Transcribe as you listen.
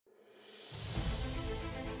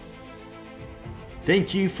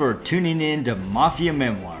Thank you for tuning in to Mafia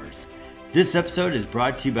Memoirs. This episode is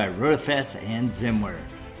brought to you by Rotofest and Zimware.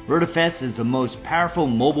 Rotofest is the most powerful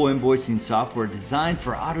mobile invoicing software designed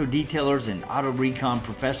for auto detailers and auto recon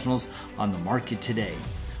professionals on the market today.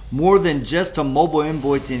 More than just a mobile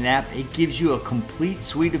invoicing app, it gives you a complete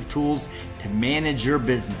suite of tools to manage your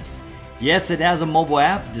business. Yes, it has a mobile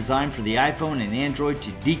app designed for the iPhone and Android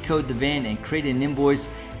to decode the VIN and create an invoice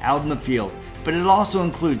out in the field. But it also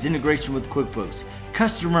includes integration with QuickBooks,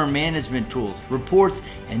 customer management tools, reports,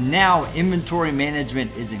 and now inventory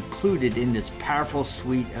management is included in this powerful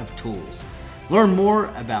suite of tools. Learn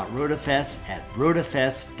more about Rotofest at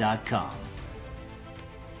rotofest.com.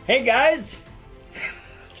 Hey guys,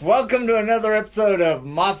 welcome to another episode of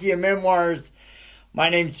Mafia Memoirs.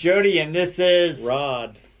 My name's Jody and this is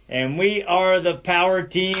Rod. And we are the power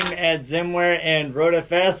team at Zimware and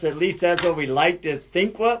Rotofest. At least that's what we like to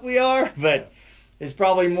think what we are, but it's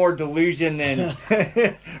probably more delusion than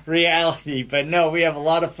reality. But no, we have a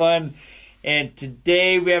lot of fun. And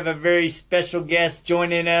today we have a very special guest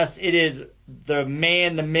joining us. It is the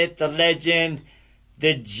man, the myth, the legend,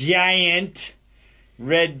 the giant,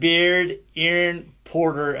 Redbeard, Aaron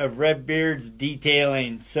Porter of Redbeard's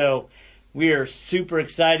Detailing. So we are super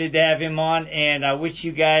excited to have him on, and I wish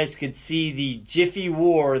you guys could see the Jiffy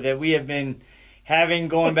War that we have been having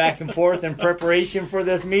going back and forth in preparation for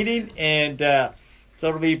this meeting. And so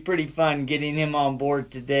it'll be pretty fun getting him on board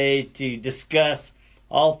today to discuss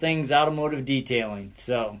all things automotive detailing.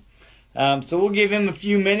 So we'll give him a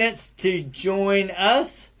few minutes to join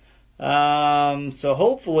us. So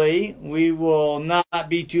hopefully we will not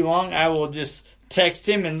be too long. I will just text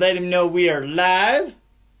him and let him know we are live.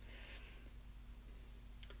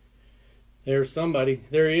 There's somebody.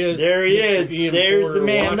 There he is. There he is. Ian There's Porter the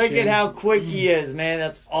man. watching. Look at how quick he is, man.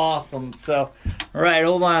 That's awesome. So, all right,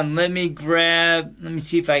 hold on. Let me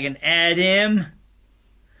see if I can add him.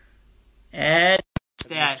 Add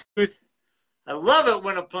that. I love it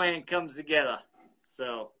when a plan comes together.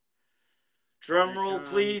 So, drum roll,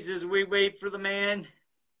 please, as we wait for the man.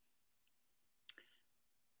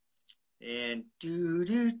 And do.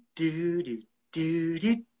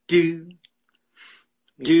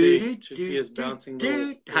 You should see his bouncing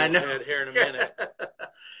little I know. head here in a minute.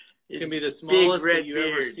 It's going to be the smallest that you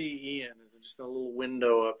ever see Ian. It's just a little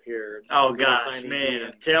window up here. It's oh, gosh, man, Ian.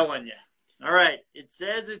 I'm telling you. All right, it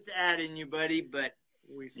says it's adding you, buddy, but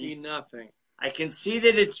we see nothing. I can see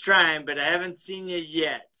that it's trying, but I haven't seen you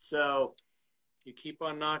yet, so. You keep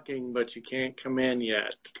on knocking, but you can't come in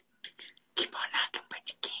yet. Keep on knocking, but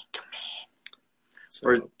you can't come in.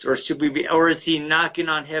 So, or should we be, or is he knocking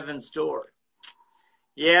on heaven's door?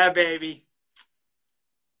 Yeah, baby.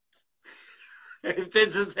 If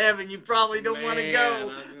this is heaven, you probably don't want to go. I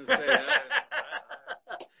was going to say that.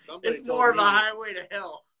 It's more of a highway to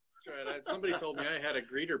hell. Right. Somebody told me I had a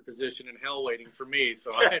greeter position in hell waiting for me.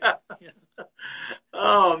 So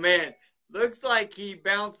Oh, man. Looks like he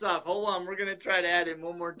bounced off. Hold on. We're going to try to add him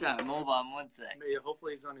one more time. Hold on one sec.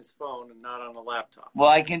 Hopefully he's on his phone and not on a laptop. Well,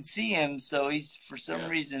 I can see him, so he's, for some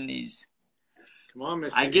reason, he's... Come on,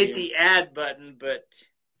 Mr. I get the add button, but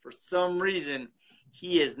for some reason,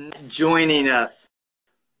 he is not joining us.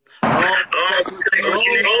 There's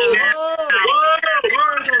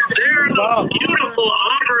a beautiful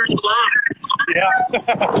Auburn line. Yeah.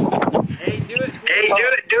 Hey, do it.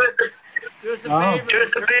 Do us a favor. Do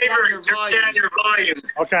us a favor and turn down your volume.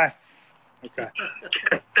 Okay.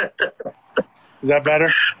 Is that better?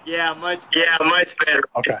 Yeah, much better.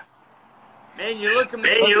 Okay. Man, you look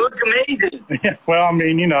amazing. Yeah, well, I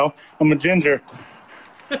mean, I'm a ginger.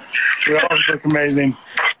 We always look amazing.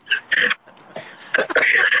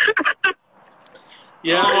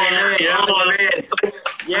 Yeah, man.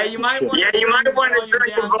 You might want to turn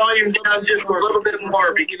the volume down just a little bit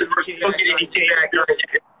more because we're still getting feedback on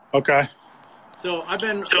you. Okay. So I've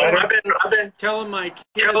been telling my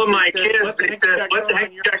kids, what the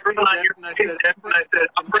heck you got going on your face? And I said,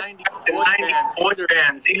 I'm 90s boy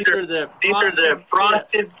bands. These are the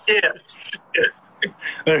frosted tips.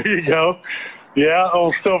 There you go. Yeah,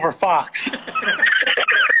 old Silver Fox.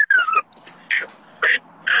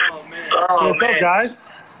 Oh, man. What's up, guys?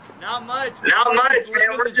 Not much, man.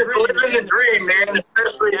 We're just living the dream, man.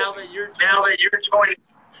 Especially now that you're joining.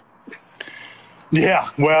 Yeah,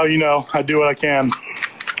 well, I do what I can.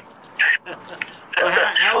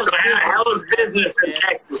 How is business in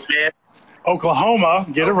Texas, man? Oklahoma,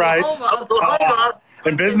 get it right. Oklahoma.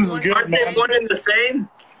 And business is good, Aren't they one and the same?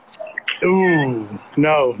 Ooh,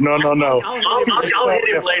 no. I'll hit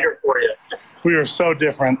him later for you. We are so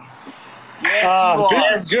different.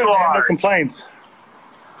 Yes, good, man. No complaints.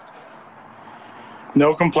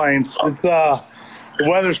 No complaints. It's the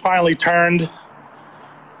weather's finally turned.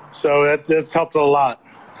 So that's helped a lot.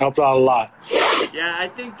 Helped out a lot. Yeah, I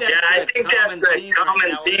think that's a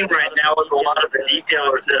common theme right now with a lot of the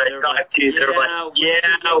detailers that I talk to. They're like, yeah,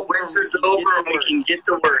 winter's over and we can get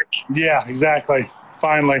to work. Yeah, exactly.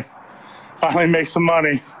 Finally make some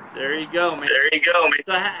money. There you go, man.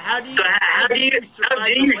 So how do you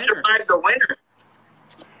survive the winter?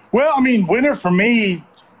 Well, I mean, winter for me,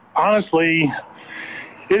 honestly,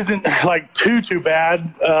 isn't like too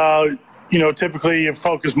bad. Typically you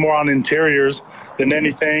focus more on interiors than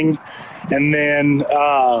anything. And then,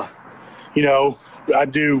 I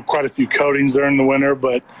do quite a few coatings during the winter,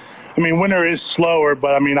 but I mean, winter is slower,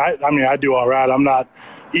 but I do all right. I'm not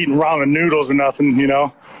eating ramen noodles or nothing,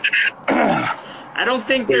 I don't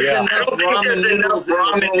think there's enough ramen noodles in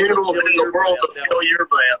the world to fill your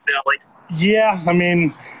belly. Yeah, I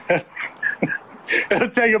mean, it'll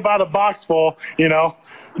take about a box full,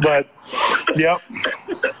 but, yep.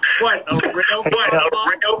 What, a rail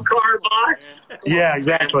car box? Yeah,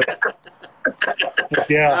 exactly.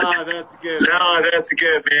 Yeah. Oh, that's good. No, that's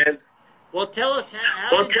good, man. Well, tell us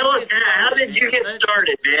how did you get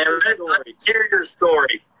started, man? Let's hear your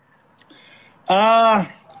story.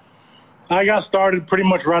 I got started pretty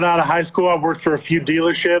much right out of high school. I worked for a few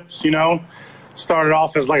dealerships, started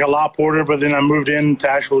off as like a lot porter, but then I moved into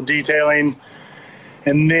actual detailing.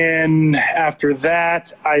 And then after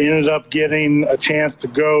that, I ended up getting a chance to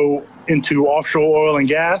go into offshore oil and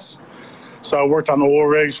gas. So I worked on oil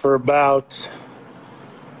rigs for about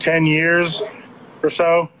 10 years or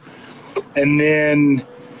so. And then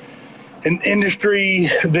the industry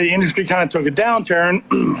kind of took a downturn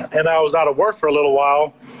and I was out of work for a little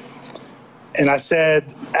while. And I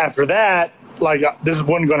said, after that, like, this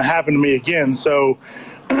wasn't going to happen to me again. So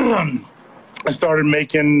I started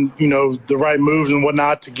making, the right moves and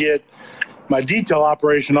whatnot to get my detail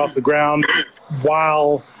operation off the ground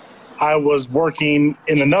while I was working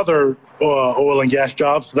in another oil and gas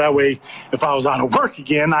job. So that way, if I was out of work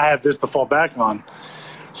again, I have this to fall back on.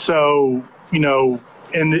 So,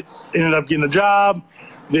 ended up getting a job,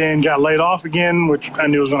 then got laid off again, which I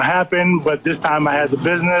knew was going to happen. But this time I had the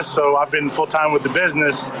business. So I've been full-time with the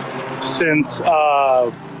business since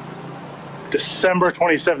December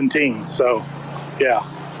 2017. So, yeah.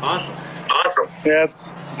 Awesome. Yeah, that's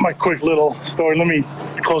my quick little story. Let me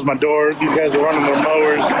close my door. These guys are running their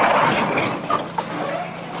mowers.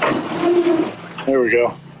 There we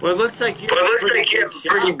go. Well, it looks like you have a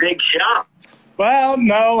pretty big shop. Well,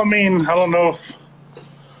 no, I don't know if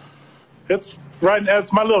it's right now.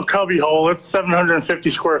 It's my little cubby hole. It's 750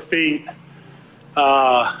 square feet.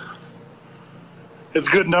 It's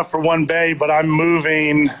good enough for one bay, but I'm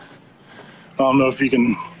moving. I don't know if you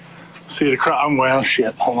can see the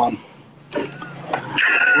shit. Hold on.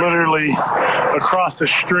 Literally across the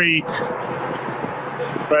street,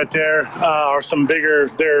 right there, are some bigger.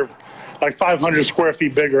 They're like 500 square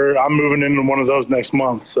feet bigger. I'm moving into one of those next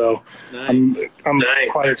month, so nice. I'm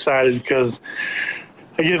quite excited because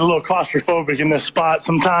I get a little claustrophobic in this spot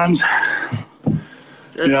sometimes.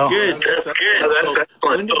 That's good. That's good.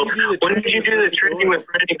 When did you do the training with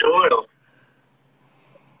Randy Doyle?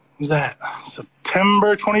 Was that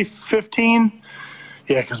September 2015?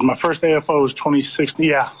 Yeah, because my first AFO was 2016.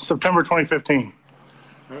 Yeah, September 2015.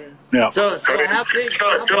 Okay. Yeah. So how big is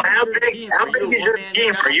your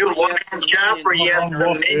team? Are you a one-man shop or you have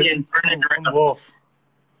some minions running around? Wolf.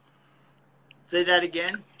 Say that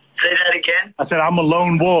again. I said I'm a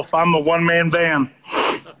lone wolf. I'm a one-man band.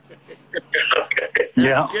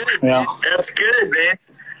 Yeah. Good, yeah. That's good, man.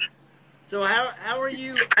 So how are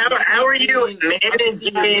you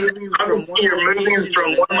managing? Obviously, you're moving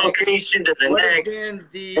from one location to the next.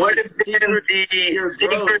 What has been the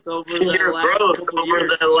secret to your growth over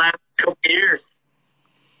the last couple of years?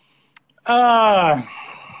 I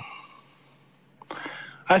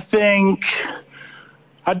think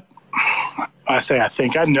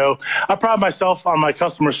I know. I pride myself on my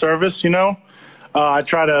customer service, I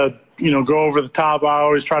try to, go over the top. I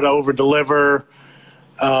always try to over deliver.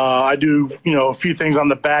 I do, a few things on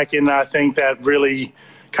the back end I think that really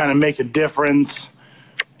kind of make a difference,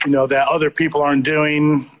 that other people aren't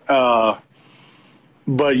doing.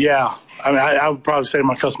 But yeah, I would probably say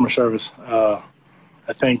my customer service. I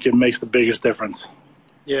think it makes the biggest difference.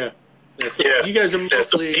 Yeah. Yeah. You guys are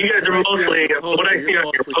mostly what I see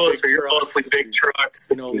on your posts are you're mostly big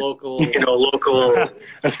trucks, local.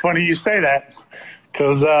 That's funny you say that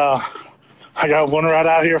because I got one right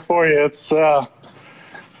out here for you. It's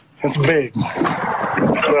big.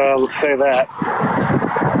 Let's say that.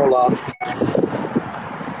 Hold on.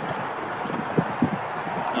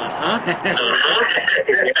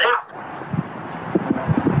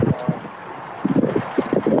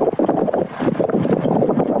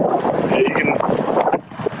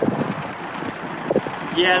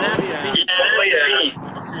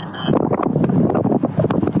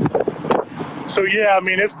 So, yeah, I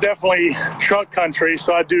mean, it's definitely truck country,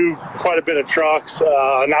 so I do quite a bit of trucks,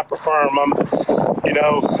 and I prefer them.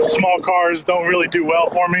 Small cars don't really do well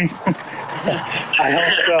for me.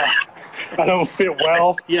 I don't fit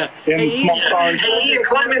well in small cars.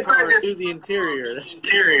 Do the interior.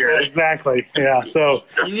 Exactly, yeah. So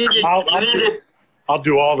I'll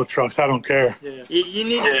do all the trucks. I don't care. Yeah. You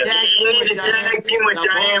need to tag team with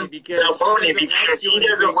Diane because he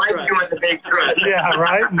doesn't like doing the big trucks. Yeah,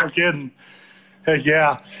 right? No kidding. Heck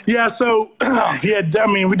yeah. Yeah, so, we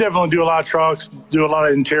definitely do a lot of trucks, do a lot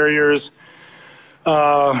of interiors,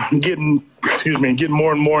 getting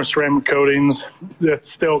more and more ceramic coatings.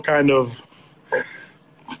 That's still kind of, I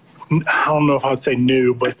don't know if I would say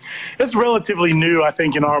new, but it's relatively new, I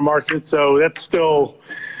think, in our market. So that's still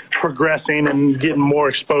progressing and getting more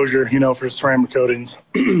exposure, for ceramic coatings.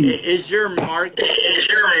 Is your market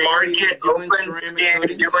open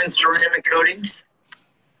to doing ceramic coatings?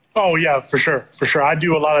 Oh yeah, for sure. I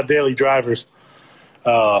do a lot of daily drivers.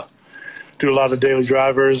 Trucks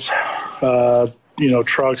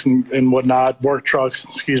and whatnot. Work trucks,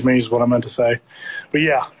 is what I meant to say. But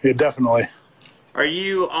yeah, definitely. Are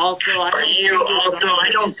you also? I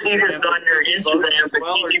don't see this on your Instagram, but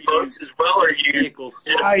TG boats as well, or you vehicles?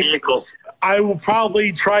 I will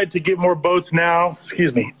probably try to get more boats now.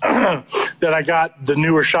 That I got the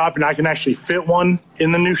newer shop, and I can actually fit one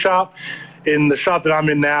in the new shop. In the shop that I'm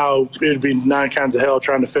in now, it'd be 9 kinds of hell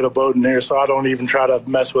trying to fit a boat in there, so I don't even try to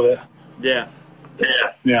mess with it. Yeah.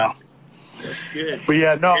 That's good. But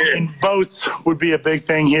yeah, boats would be a big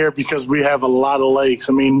thing here because we have a lot of lakes.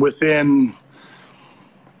 I mean, within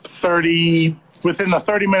a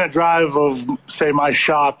 30-minute drive of, say, my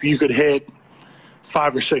shop, you could hit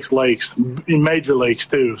 5 or 6 lakes, major lakes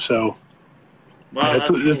too. So, wow,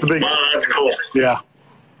 it's a big. Wow, that's cool. Yeah.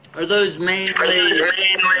 Are those mainly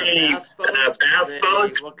bass boats?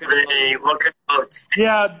 What kind of boats?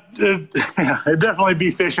 Yeah, it'd definitely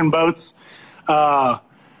be fishing boats.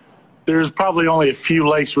 There's probably only a few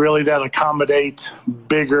lakes really that accommodate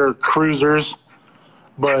bigger cruisers,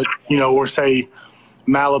 but or say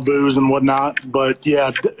Malibus and whatnot. But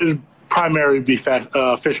yeah, primarily be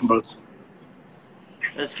fishing boats.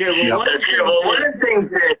 That's good. Well, one of the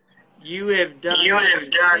things that you have done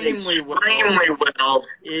extremely well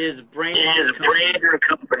is brand your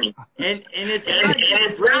company. And it's not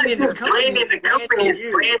just branding the company, it's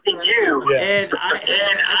branding you. Yeah. And I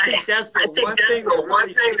think that's the one thing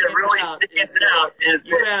that really stands out is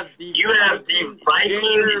you have the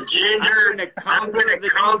Viking ginger, I'm going to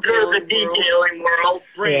conquer the detailing world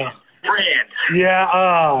brand.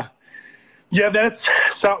 Yeah, that's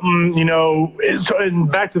something,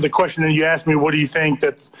 and back to the question that you asked me, what do you think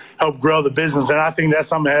that's helped grow the business? And I think that's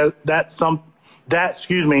something that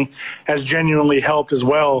has genuinely helped as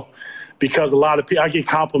well, because a lot of people, I get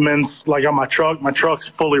compliments like on my truck. My truck's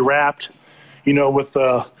fully wrapped, with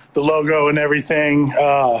the logo and everything.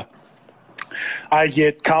 I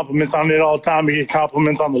get compliments on it all the time. I get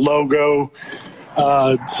compliments on the logo.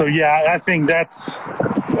 So yeah, I think that's,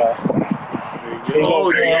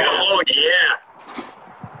 Oh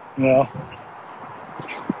yeah.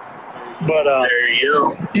 But there you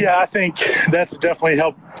go. Yeah, I think that's definitely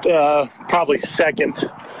helped. Probably second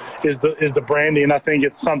is the branding. I think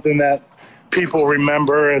it's something that people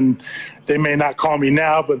remember, and they may not call me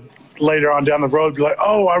now, but later on down the road, be like,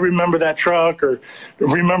 "Oh, I remember that truck," or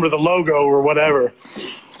remember the logo or whatever.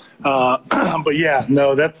 But yeah,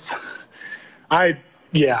 no, I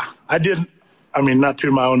didn't. I mean, not to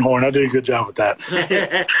my own horn. I did a good job with that. You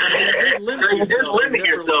did limit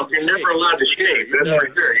yourself. You're never allowed to shave. That's for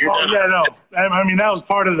sure. Yeah, no. I mean, that was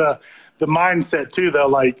part of the mindset too, though.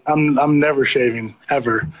 Like, I'm never shaving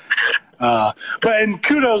ever. And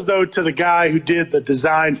kudos though to the guy who did the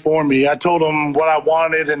design for me. I told him what I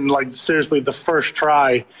wanted, and like seriously, the first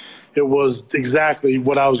try, it was exactly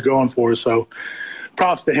what I was going for. So,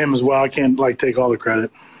 props to him as well. I can't take all the credit.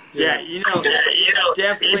 Yeah, it's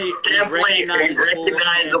definitely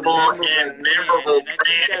recognizable and memorable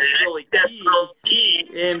brand. That's really key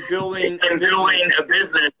in building a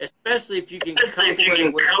business, especially if you can couple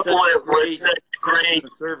it with such great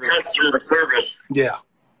customer service. Yeah,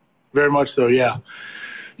 very much so. Yeah,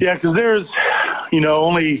 because there's,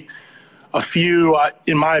 only a few,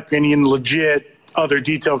 in my opinion, legit other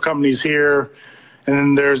detail companies here, and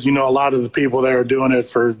then there's a lot of the people that are doing it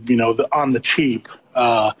for on the cheap.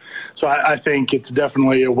 So I think it's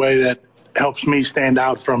definitely a way that helps me stand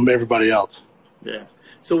out from everybody else. Yeah.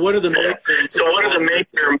 So what are the major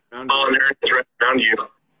around you?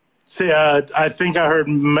 See, I think I heard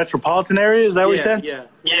metropolitan area. Is that what you said? Yeah.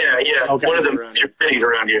 Okay. What are the major cities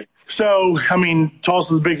around you? So, I mean,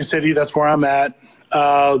 Tulsa's the biggest city. That's where I'm at.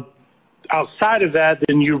 outside of that,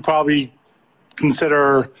 then you probably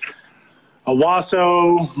consider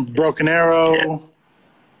Owasso, Broken Arrow.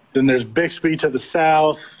 Then there's Bixby to the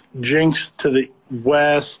south, Jinx to the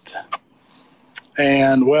west.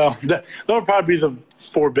 And, well, those would probably be the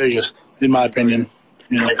 4 biggest, in my opinion.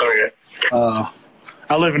 You know,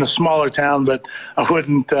 I live in a smaller town, but I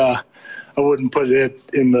wouldn't put it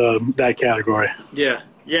in that category. Yeah.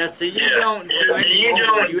 Yeah, so you don't do any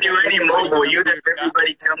mobile. You have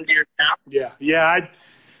everybody come to your town. Yeah.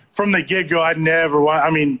 From the get-go, I'd never want.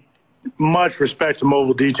 I mean, much respect to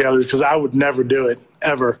mobile detailers because I would never do it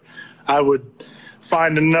ever. I would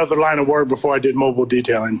find another line of work before I did mobile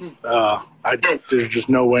detailing. There's just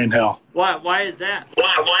no way in hell. Why is that?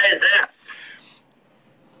 Why is that?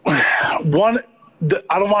 One,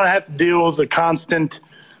 I don't want to have to deal with the constant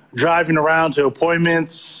driving around to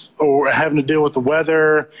appointments or having to deal with the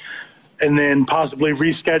weather and then possibly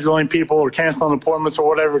rescheduling people or canceling appointments or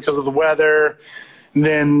whatever because of the weather. And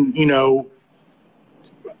then, you know,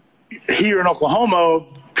 here in Oklahoma,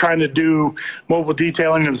 trying to do mobile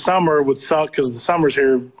detailing in the summer would suck because the summers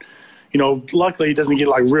here, you know, luckily it doesn't get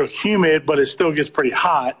like real humid, but it still gets pretty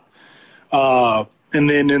hot. And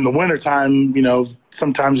then in the wintertime, you know,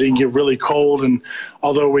 sometimes it can get really cold. And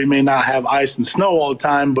although we may not have ice and snow all the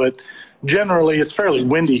time, but generally it's fairly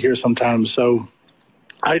windy here sometimes. So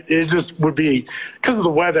it just would be, because of the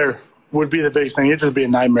weather, would be the biggest thing. It'd just be a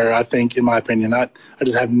nightmare, I think, in my opinion. I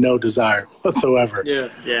just have no desire whatsoever.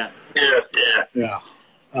 Yeah.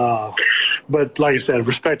 But like I said,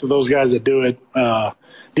 respect to those guys that do it.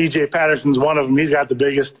 DJ Patterson's one of them. He's got the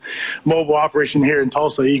biggest mobile operation here in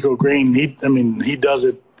Tulsa, Eco Green. He does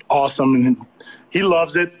it awesome, and he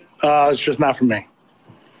loves it. It's just not for me.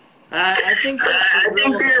 I think that's a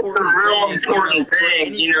real important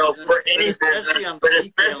thing, you know, for any business, but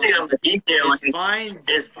especially on the detailing,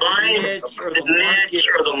 is find the niche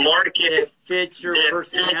or the market that fits your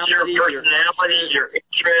personality, your interest,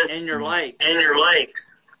 and your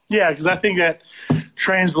likes. Yeah, because I think that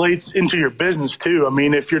translates into your business too. I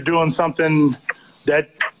mean, if you're doing something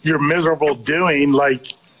that you're miserable doing,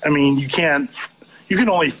 like, I mean, you can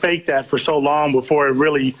only fake that for so long before it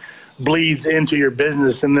really bleeds into your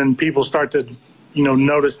business, and then people start to, you know,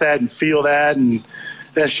 notice that and feel that, and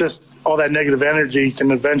that's just all that negative energy can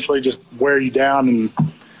eventually just wear you down. And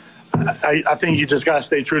I think you just got to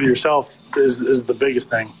stay true to yourself is the biggest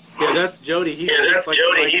thing. Yeah, that's Jody. He's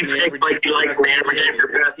Jody. He's like he likes me every day for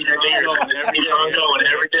best. He's ongoing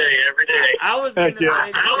every day. I was going to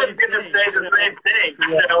say the same thing. Yeah.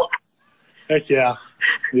 You know? Heck yeah.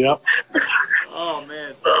 Yep. Oh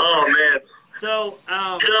man. So,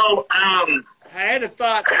 I had a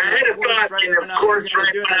thought. And of course, right when I was going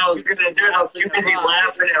to do it, I was too busy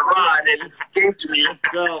laughing at Rod, and it escaped me.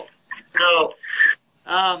 So,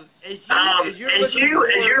 as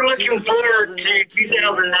you're looking forward to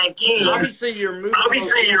 2019, obviously you're moving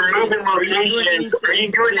locations. Are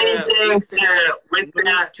you doing anything to move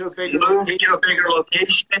to a bigger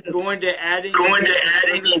location? Going to add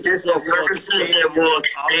any additional services that will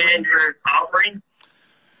expand your offering?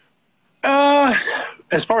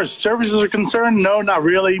 As far as services are concerned, no, not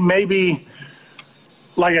really. Maybe,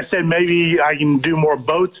 like I said, maybe I can do more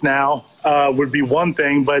boats now, would be one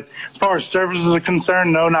thing. But as far as services are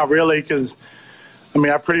concerned, no, not really. Because, I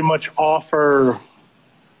mean, I pretty much offer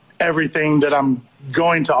everything that I'm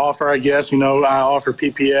going to offer, I guess. You know, I offer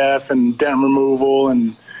PPF and dent removal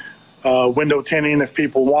and window tinting if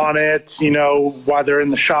people want it, you know, while they're in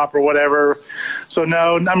the shop or whatever. So,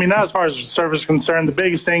 no, I mean, not as far as service is concerned. The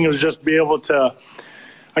biggest thing was just be able to,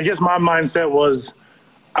 I guess my mindset was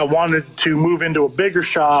I wanted to move into a bigger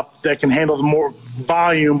shop that can handle the more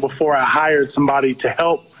volume before I hired somebody to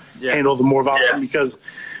help handle the more volume. Because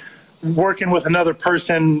working with another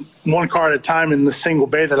person, one car at a time in the single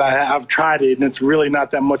bay that I've tried it, and it's really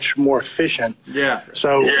not that much more efficient.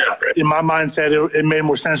 So in my mindset, it made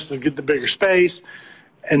more sense to get the bigger space,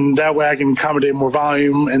 and that way I can accommodate more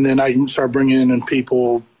volume, and then I can start bringing in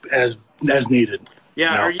people as needed.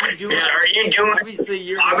 Yeah, are you doing? Obviously,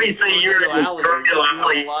 you're in a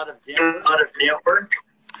lot of damper.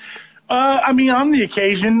 I mean, on the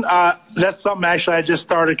occasion, that's something actually I just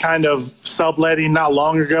started kind of subletting not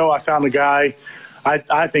long ago. I found a guy,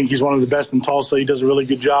 I think he's one of the best in Tulsa. He does a really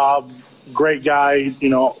good job, great guy, you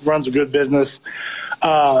know, runs a good business.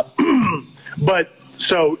 But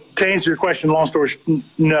so to answer your question, long story,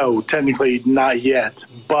 no, technically not yet.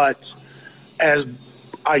 But as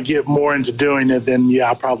I get more into doing it, then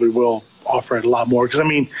I probably will offer it a lot more. Because I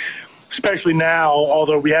mean, especially now,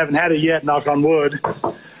 although we haven't had it yet, knock on wood,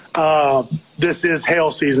 this is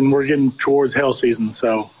hail season. We're getting towards hail season,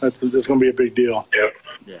 so that's going to be a big deal.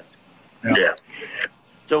 Yeah.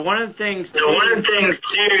 So one of the things, too, and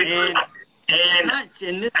this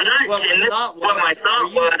is what my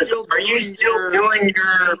thought was, are you still doing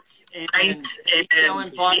your pints and detailing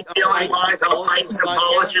Pints and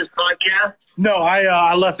Polishes podcast? No,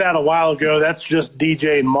 I left that a while ago. That's just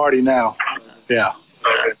DJ and Marty now. Yeah.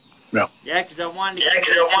 No. Yeah, because I wanted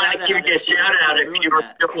to give you a shout out if you were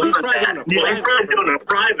doing that. He's probably doing a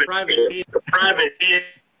private.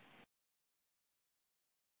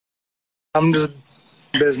 I'm just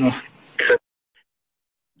business.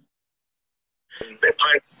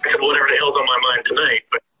 Whatever the hell's on my mind tonight.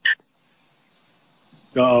 But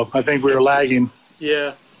I think we were lagging.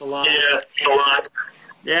 Yeah, a lot.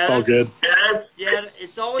 Yeah, all good.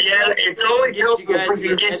 It's always helpful if we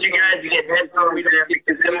can get you guys to get headphones in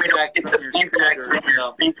because then we don't get the feedback from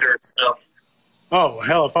your speaker and stuff. Oh,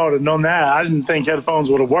 hell, if I would have known that, I didn't think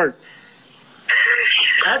headphones would have worked.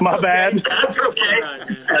 My bad. That's okay.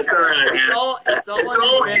 That's all right, man. It's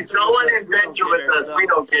all an adventure with us. We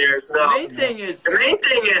don't care. So the main thing is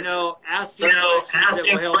asking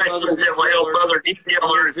questions that will help other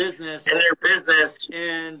detailers in their business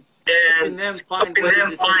and helping them find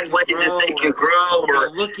ways that they can grow,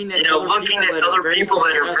 or looking at other people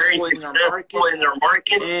that are very successful in their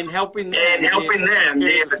markets, and helping them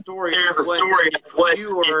share the story of what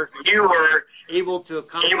you are able to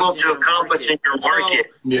accomplish in your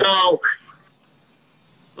market. So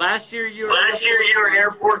last year you were in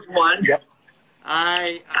Air Force One. Yep.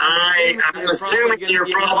 I'm assuming you're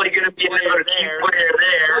probably going to be another key player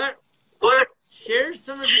there. But share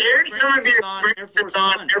some of your experiences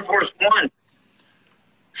on Air Force One.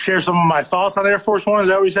 Share some of my thoughts on Air Force One. Is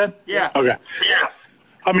that what you said? Yeah. Okay. Yeah.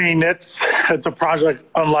 I mean, it's a project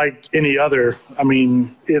unlike any other. I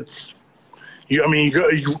mean, you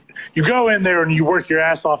go in there and you work your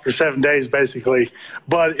ass off for 7 days basically,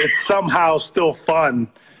 but it's somehow still fun.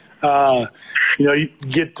 You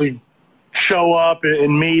get to show up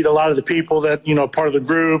and meet a lot of the people that, part of the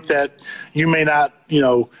group that you may not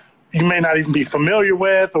even be familiar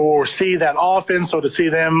with or see that often. So to see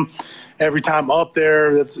them every time up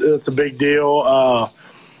there, it's a big deal.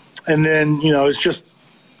 And then, it's just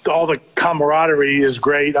all the camaraderie is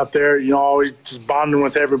great up there. Always just bonding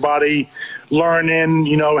with everybody, learning,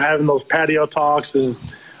 having those patio talks is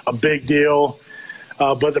a big deal.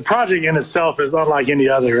 But the project in itself is unlike any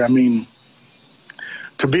other. I mean,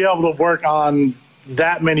 to be able to work on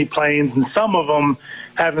that many planes and some of them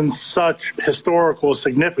having such historical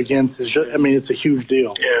significance is just, it's a huge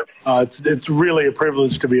deal. Yeah. It's really a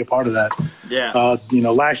privilege to be a part of that. Yeah.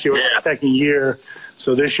 Last year was my second year,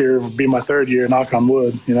 so this year will be my third year, knock on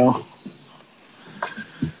wood,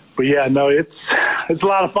 But yeah, no, it's a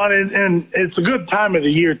lot of fun, and it's a good time of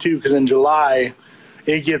the year too, because in July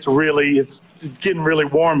it's getting really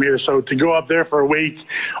warm here. So to go up there for a week,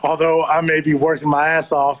 although I may be working my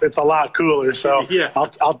ass off, it's a lot cooler. So yeah. I'll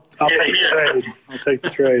take the trade. I'll take the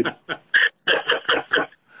trade.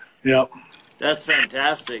 Yep. That's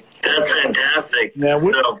fantastic. Yeah.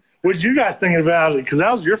 What you guys thinking about it? Because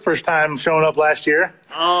that was your first time showing up last year.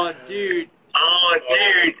 Oh, dude.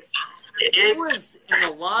 It was in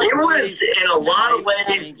a lot of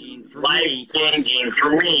ways life-changing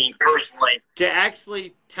for me personally. To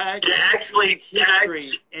actually tag history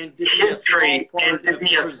and to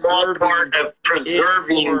be a small part of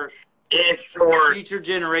preserving it for future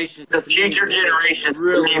generations. The future generations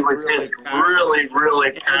to me was just really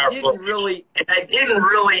powerful. I didn't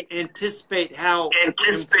really anticipate how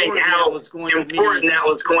important that was going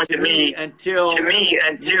to be until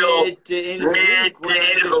mid to end of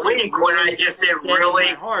the week when I just said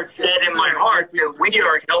in my heart that we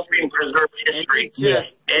are helping preserve history.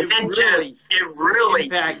 It really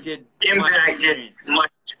impacted my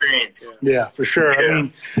experience. Yeah, for sure. Yeah. I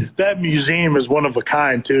mean, that museum is one of a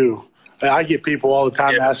kind too. I get people all the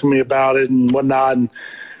time asking me about it and whatnot. And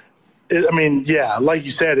like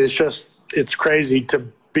you said, it's crazy to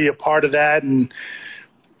be a part of that and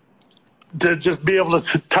to just be able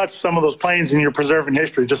to touch some of those planes and you're preserving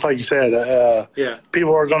history, just like you said.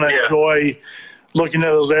 People are going to enjoy looking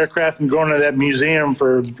at those aircraft and going to that museum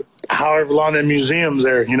for however long that museum's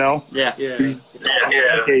there, decades,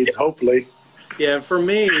 hopefully. Yeah, for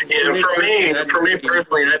me personally,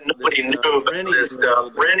 nobody knew about this stuff.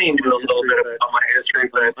 Rennie knew a little bit about my history,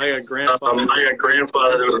 but I got a grandfather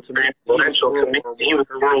that was very influential to me. He was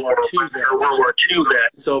a World War II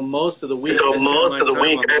vet. So most of the week, I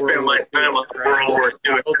spent my time on World War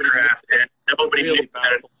II aircraft, and nobody knew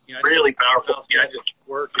about it. Really powerful. I just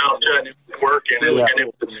working, and it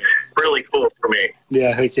was really cool for me.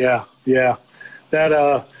 Yeah, heck yeah.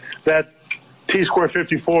 That T-Square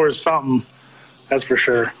 54 is something. That's for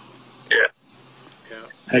sure. Yeah.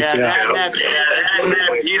 Yeah,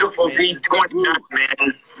 that beautiful V29,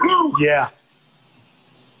 man. Yeah.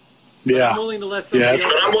 Yeah. I'm willing to let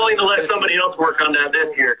somebody else work on that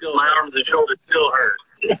this year because my arms and shoulders still hurt.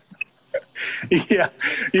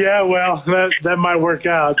 Yeah. Well, that might work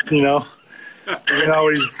out. You know, we can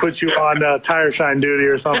always put you on tire shine duty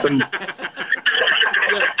or something.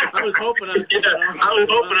 I was hoping I was going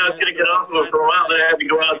to get off of it for a while. Then I had to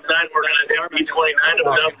go outside and work on that V29 and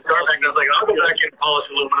dump the tarmac. And I was like, I'll go back and polish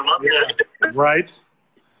aluminum. I'm good. Right.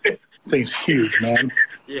 Thing's huge, man.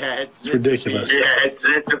 Yeah, it's ridiculous. Yeah, it's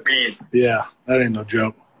a beast. Yeah, that ain't no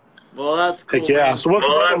joke. Well, that's cool. Heck yeah. Man. So what's the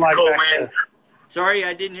weather like back there? Sorry,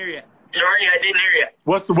 I didn't hear you.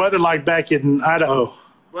 What's the weather like back in Idaho?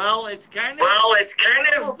 Well, it's kind of. I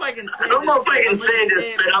don't know if I can say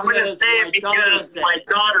this, but I'm going to say it because my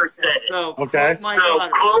daughter said it. So, okay.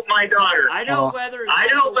 Quote my daughter. I know weather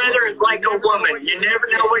is like a woman. You never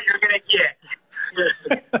know what you're going to get.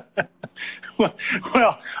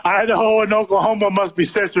 Well, Idaho and Oklahoma must be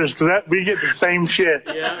sisters because we get the same shit.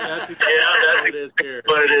 Yeah, that's what it is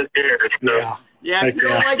here. Yeah. Yeah, if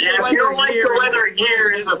you don't like the weather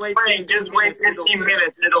here in the spring, just wait 15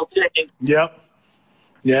 minutes. It'll change. Yep.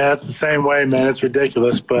 Yeah, it's the same way, man. It's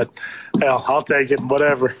ridiculous, but hell, I'll take it.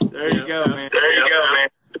 Whatever. There you go, man.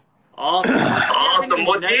 Awesome.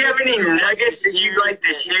 Well, do you have any nuggets that you'd like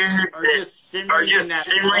to share or just simmering in that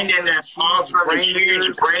awesome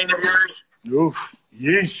huge brain of yours? Oof.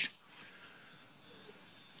 Yeesh.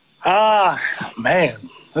 Man,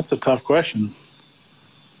 that's a tough question.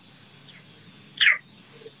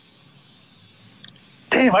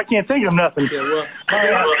 Damn, I can't think of nothing. Yeah, well,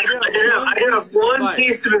 I have one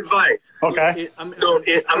piece of advice. Okay. I'm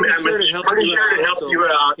pretty sure to help you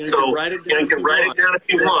out. So you can write it down if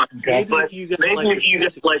you want. Okay. But maybe if you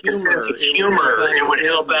just like a sense of humor, it would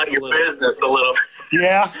help out your business a little.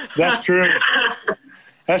 Yeah, that's true.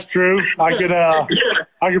 That's true. I could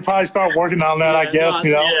probably start working on that. I guess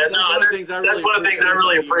that's one of the things I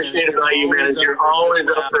really appreciate about you, man. Is you're always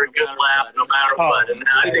up for a good laugh, no matter what. And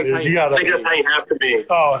I think that's how you have to be.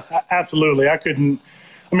 Oh, absolutely. I'm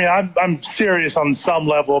serious on some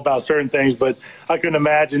level about certain things, but I couldn't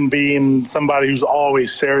imagine being somebody who's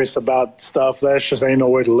always serious about stuff. That just ain't no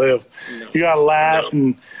way to live. No. You gotta laugh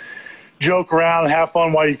and joke around and have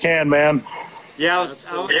fun while you can, man. Yeah, I was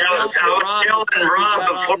telling Rob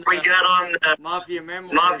before we got on the Mafia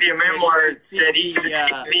Memoirs that he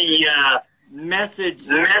the message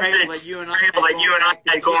that you and I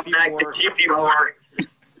had going back to Jiffy More.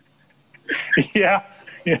 Yeah.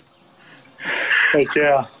 Heck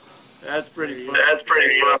yeah. That's pretty fun.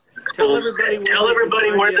 Tell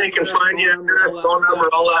everybody where they can find you, address, phone number,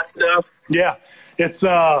 all that stuff. Yeah, it's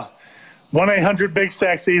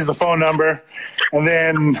 1-800-BIG-SEXY is the phone number, and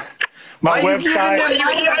then my website. You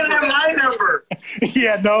giving them my number?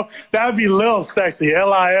 Yeah, no, that would be Lil Sexy,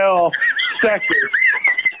 Lil Sexy,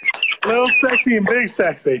 Lil Sexy and Big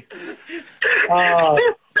Sexy.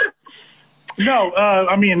 No,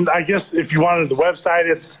 I guess if you wanted the website,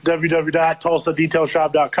 it's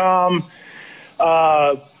www.tulsadetailshop.com.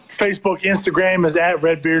 Facebook, Instagram is at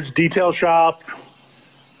Redbeard's Detail Shop.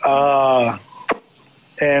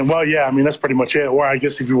 And, well, yeah, that's pretty much it. Or I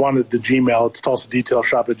guess if you wanted the Gmail, it's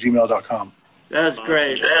tulsadetailshop@gmail.com. That's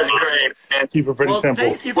great. Man. Keep it pretty simple.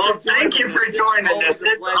 Thank you for joining us.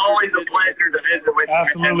 It's always a pleasure to visit with you.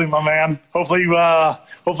 Absolutely, my man. Hopefully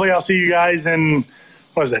I'll see you guys in,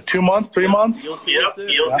 2 months, 3 months? You'll see us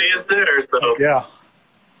there. So. Yeah.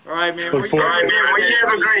 All right, man. Well, you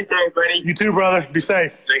have a great day, buddy. You too, brother. Be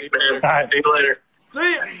safe. Thanks, man. All right. See you later.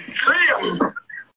 See ya.